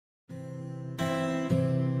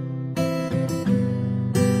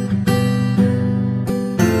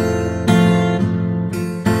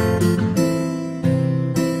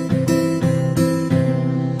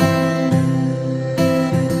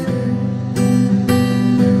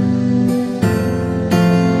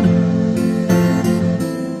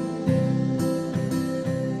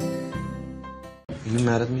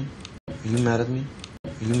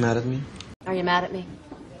mad at me?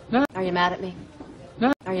 No. Are you mad at me?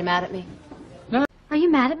 No. Are you mad at me? No. Are you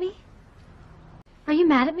mad at me? Are you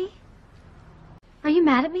mad at me? Are you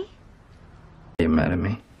mad at me? Are you mad at me?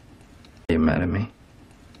 Are you mad at me?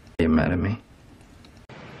 Are you mad at me?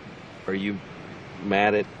 Are you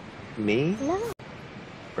mad at me? No.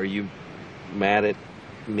 Are you mad at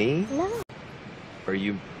me? No. Are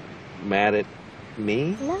you mad at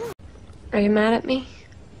me? No. Are you mad at me?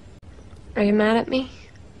 Are you mad at me?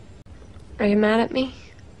 Are you mad at me?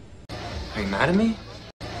 Are you mad at me?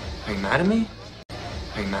 Are you mad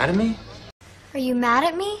at me? Are you mad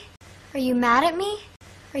at me? Are you mad at me?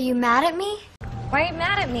 Are you mad at me? Are you mad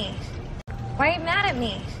at me? Why are you mad at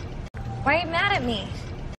me? Why are you mad at me? Why are you mad at me?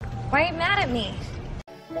 Why are you mad at me?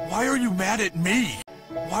 Why are you mad at me?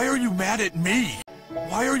 Why are you mad at me? Why are you mad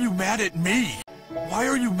at me? Why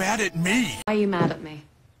are you mad at me? Why are you mad at me?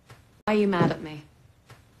 Why are you mad at me?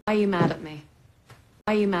 Why are you mad at me? Why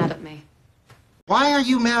are you mad at me? Why are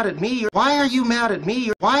you mad at me? Why are you mad at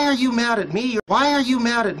me? Why are you mad at me? Why are you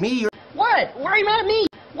mad at me? What? Why are you mad at me?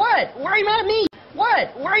 What? Why are you mad at me?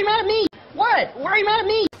 What? Why are you mad at me? What? Why are you mad at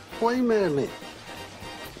me? Why are you mad at me?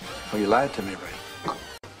 Oh, you lied to me, Ray.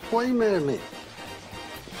 Why are you mad at me?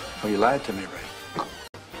 Oh, you lied to me, Ray.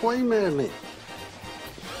 Why are you mad at me?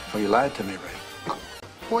 Oh, you lied to me, Ray.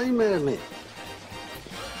 Why are you mad at me?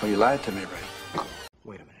 Oh, you lied to me, Ray.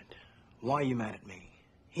 Wait a minute. Why are you mad at me?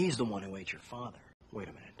 He's the one who ate your father. Wait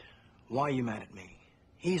a minute. Why are you mad at me?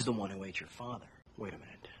 He's the one who ate your father. Wait a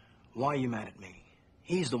minute. Why are you mad at me?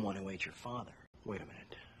 He's the one who ate your father. Wait a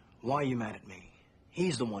minute. Why are you mad at me?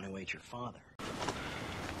 He's the one who ate your father.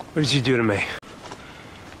 What did you do to me?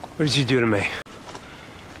 What did you do to me?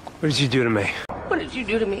 What did you do to me? What did you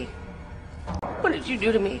do to me? What did you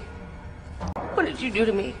do to me? What did you do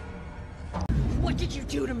to me? What did you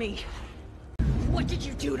do to me? What did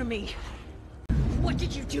you do to me? What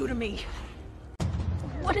did you do to me?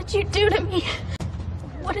 What did you do to me?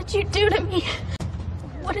 What did you do to me?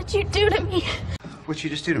 What did you do to me? What'd you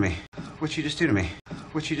just do to me? What'd you just do to me?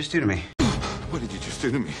 What'd you just do to me? What did you just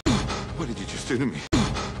do to me? What did you just do to me?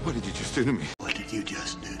 What did you just do to me? What did you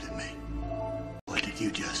just do to me? What did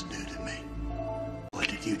you just do to me? What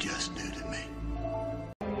did you just do to me?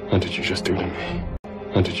 What did you just do to me?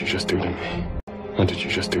 What did you just do to me? What did you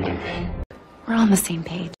just do to me? We're on the same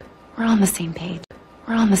page. We're on the same page.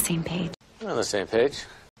 We're on the same page. We're on the same page.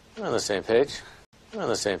 We're on the same page. We're on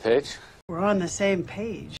the same page. We're on the same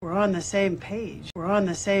page. We're on the same page. We're on the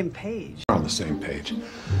same page. We're on the same page.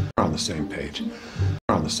 We're on the same page.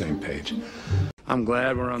 We're on the same page. I'm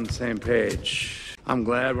glad we're on the same page. I'm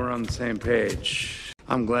glad we're on the same page.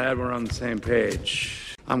 I'm glad we're on the same page.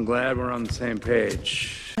 I'm glad we're on the same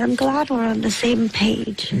page. I'm glad we're on the same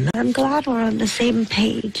page. I'm glad we're on the same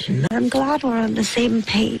page. I'm glad we're on the same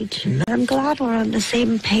page. I'm glad we're on the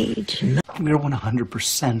same page. We're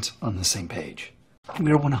 100% on the same page.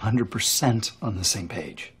 We're 100% on the same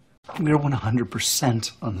page. We're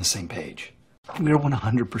 100% on the same page. We're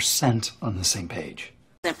 100% on the same page.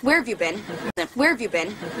 Where have you been? Where have you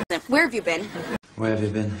been? Where have you been? Where have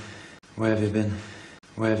you been?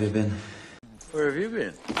 Where have you been? Where have you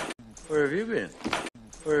been? Where have you been?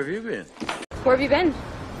 Where have you been? Where have you been?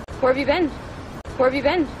 Where have you been? Where have you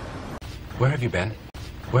been? Where have you been?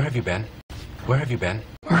 Where have you been? Where have you been?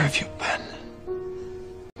 Where have you been?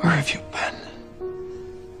 Where have you been? Where have you been?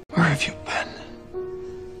 Where have you been?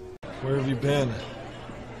 Where have you been?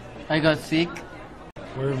 I got sick.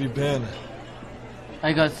 Where have you been?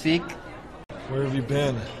 I got sick. Where have you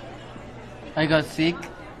been? I got sick.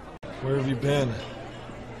 Where have you been?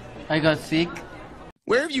 I got sick.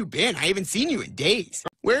 Where have you been? I haven't seen you in days.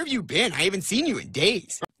 Where have you been? I haven't seen you in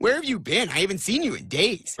days. Where have you been? I haven't seen you in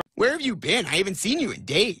days. Where have you been? I haven't seen you in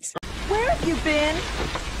days. Where have you been?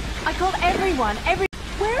 I called everyone.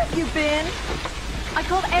 Where have you been? I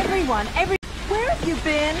called everyone. Where have you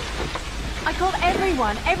been? I called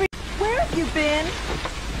everyone. Where have you been?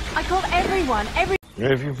 I called everyone. Where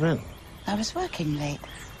have you been? I was working late.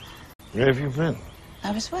 Where have you been?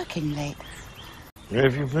 I was working late. Where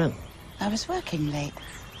have you been? I was working late.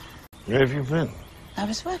 Where have you been? I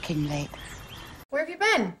was working late. Where have you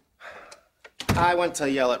been? I went to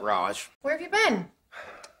yell at Raj. Where have you been?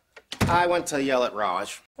 I went to yell at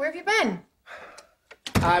Raj. Where have you been?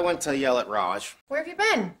 I went to yell at Raj. Where have you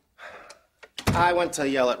been? I went to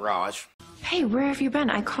yell at Raj. Hey, where have you been?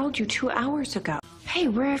 I called you 2 hours ago. Hey,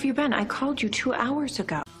 where have you been? I called you 2 hours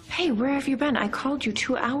ago. Hey, where have you been? I called you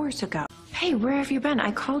 2 hours ago. Hey, where have you been?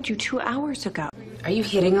 I called you 2 hours ago. Are you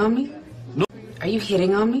hitting on me? No. Are you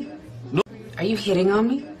hitting on me? No. Are you hitting on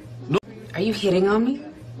me? No. Are you hitting on me?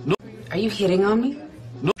 No. Are you hitting on me?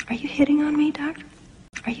 No. Are you hitting on me, doctor?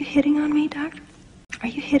 Are you hitting on me, doctor? Are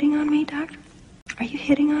you hitting on me, doctor? Are you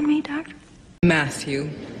hitting on me, Doctor? Matthew.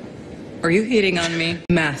 Are you hitting on me?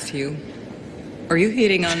 Matthew. Are you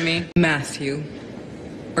hitting on me? Matthew.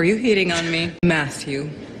 Are you hitting on me? Matthew.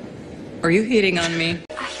 Are you hitting on me?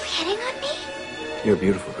 Are you hitting on me? You're a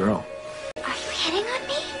beautiful girl. Are you hitting on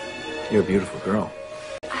me? You're a beautiful girl.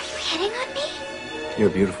 Are you hitting on me? You're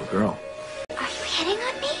a beautiful girl. Are you hitting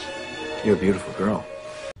on me? You're a beautiful girl.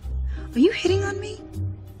 Are you hitting on me?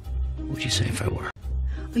 What would you say if I were?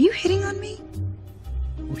 Are you hitting on me?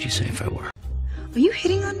 What would you say if I were? Are you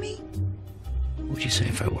hitting on me? What would you say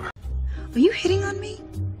if I were? Are you hitting on me?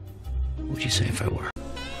 What would you say if I were?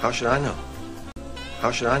 How should I know? How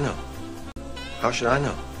should I know? How should I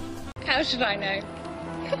know? How should I know?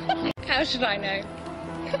 How should I know?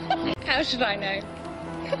 How should I know?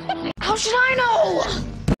 How should I know?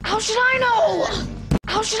 How should I know?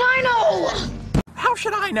 How should I know? How should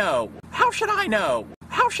I know? How should I know?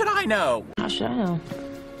 How should I know? How should I know?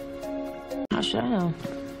 How should I know?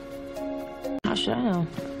 How should I know?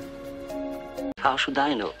 How should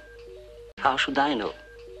I know? How should I know?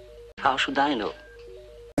 How should I know?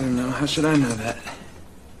 I don't know. How should I know that?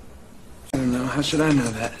 I don't know. How should I know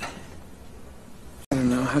that? I don't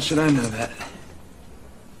know. How should I know that?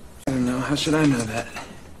 I don't know. How should I know that?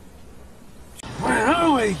 Where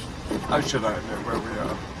are we? How should I know where we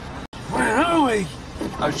are? Where are we?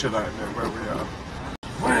 How should I know where we are?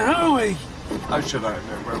 Where are we? How should I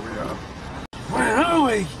know where we are? Where are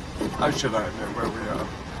we? How should I know where we are?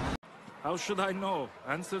 How should I know?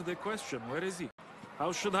 Answer the question. Where is he?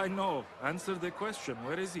 How should I know? Answer the question.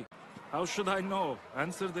 Where is he? How should I know?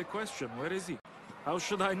 Answer the question. Where is he? How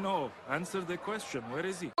should I know? Answer the question. Where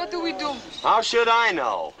is he? What do we do? How should I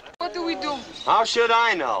know? What do we do? How should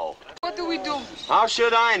I know? What do we do? How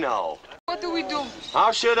should I know? What do we do?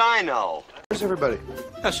 How should I know? Where's everybody?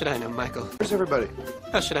 How should I know, Michael? Where's everybody?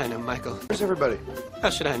 How should I know, Michael? Where's everybody? How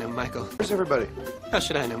should I know, Michael? Where's everybody? How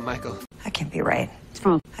should I know, Michael? I can't be right. It's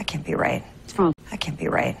wrong. I can't be right. It's wrong. I can't be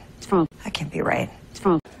right. It's wrong. I can't be right. It's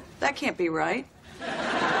wrong. That can't be right.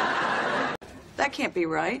 That can't be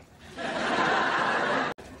right.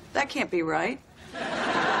 That can't be right.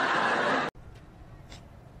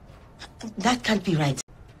 That can't be right.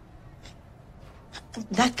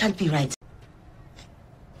 That can't be right.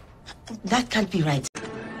 That can't be right.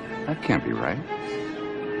 That can't be right.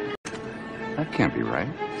 That can't be right.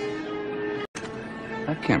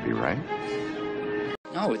 That can't be right.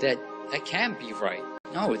 No, that can't be right.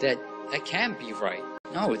 No, that can't be right.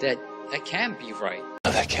 No, that can't be right.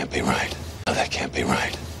 No, that can't be right. No, that can't be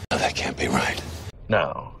right. No, that can't be right.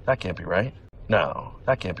 No, that can't be right. No,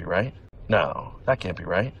 that can't be right. No, that can't be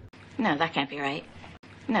right. No, that can't be right.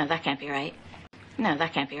 No, that can't be right. No,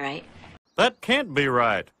 that can't be right. That can't be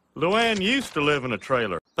right. Luann used to live in a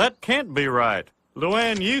trailer. That can't be right.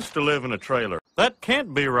 Luann used to live in a trailer. That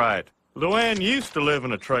can't be right. Luann used to live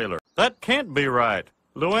in a trailer. That can't be right.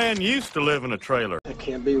 Luann used to live in a trailer. That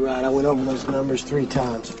can't be right. I went over those numbers 3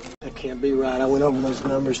 times. That can't be right. I went over those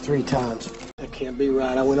numbers 3 times. That can't be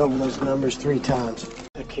right. I went over those numbers 3 times.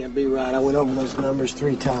 That can't be right. I went over those numbers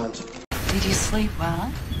 3 times. Did you sleep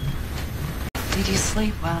well? Did you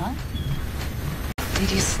sleep well?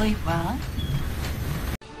 Did you sleep well?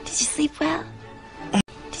 Did you sleep well?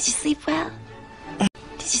 Did you sleep well?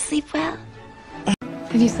 Did you sleep well?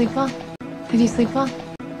 Did you sleep well? Did you sleep well?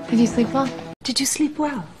 Did you sleep well? Did you sleep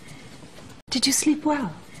well? Did you sleep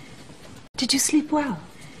well? Did you sleep well?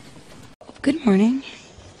 Good morning.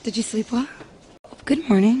 Did you sleep well? Good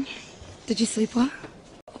morning. Did you sleep well?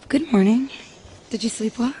 Good morning. Did you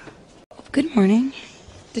sleep well? Good morning.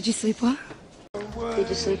 Did you sleep well? Did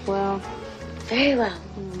you sleep well? Very well.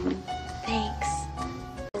 Thanks.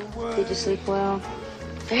 Did you sleep well?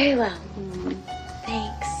 Very well.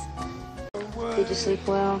 Thanks. Did you sleep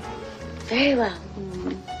well? Very well.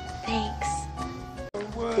 Thanks.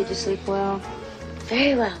 Did you sleep well?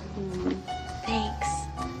 Very well. Thanks.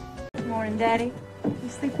 Good morning, Daddy. You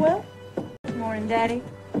sleep well? Good morning, Daddy.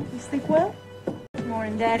 You sleep well? Good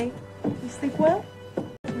morning, Daddy. You sleep well?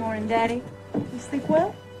 Good morning, Daddy. You sleep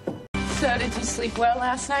well? So did you sleep well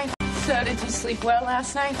last night? So did you sleep well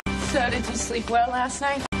last night? So did you sleep well last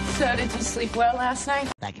night? So did you sleep well last night?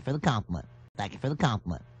 Thank you for the compliment. Thank you for the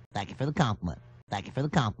compliment. Thank you for the compliment. Thank you for the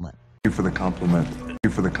compliment. Thank you for the compliment. Thank you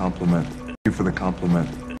for the compliment. Thank you for the compliment.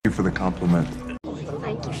 Thank you for the compliment.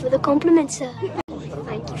 Thank you for the compliment, sir.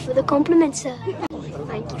 Thank you for the compliment, sir.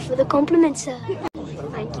 Thank you for the compliment, sir.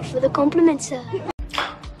 Thank you for the compliment, sir.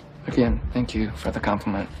 Again, thank you for the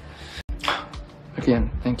compliment. Again,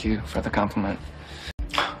 thank you for the compliment.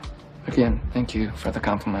 Again, thank you for the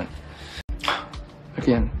compliment.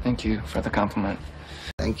 Again, thank you for the compliment.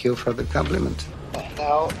 Thank you for the compliment.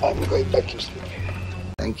 Now I'm going back to sleep.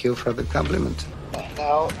 Thank you for the compliment.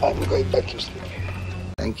 Now I'm going back to sleep.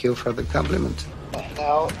 Thank you for the compliment.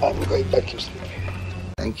 Now I'm going back to sleep.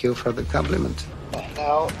 Thank you for the compliment.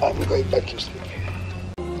 Now I'm going back to sleep.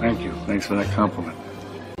 Thank you. Thanks for that compliment.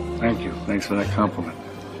 Thank you. Thanks for that compliment.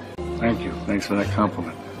 Thank you. Thanks for that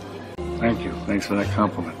compliment. Thank you. Thanks for that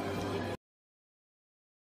compliment.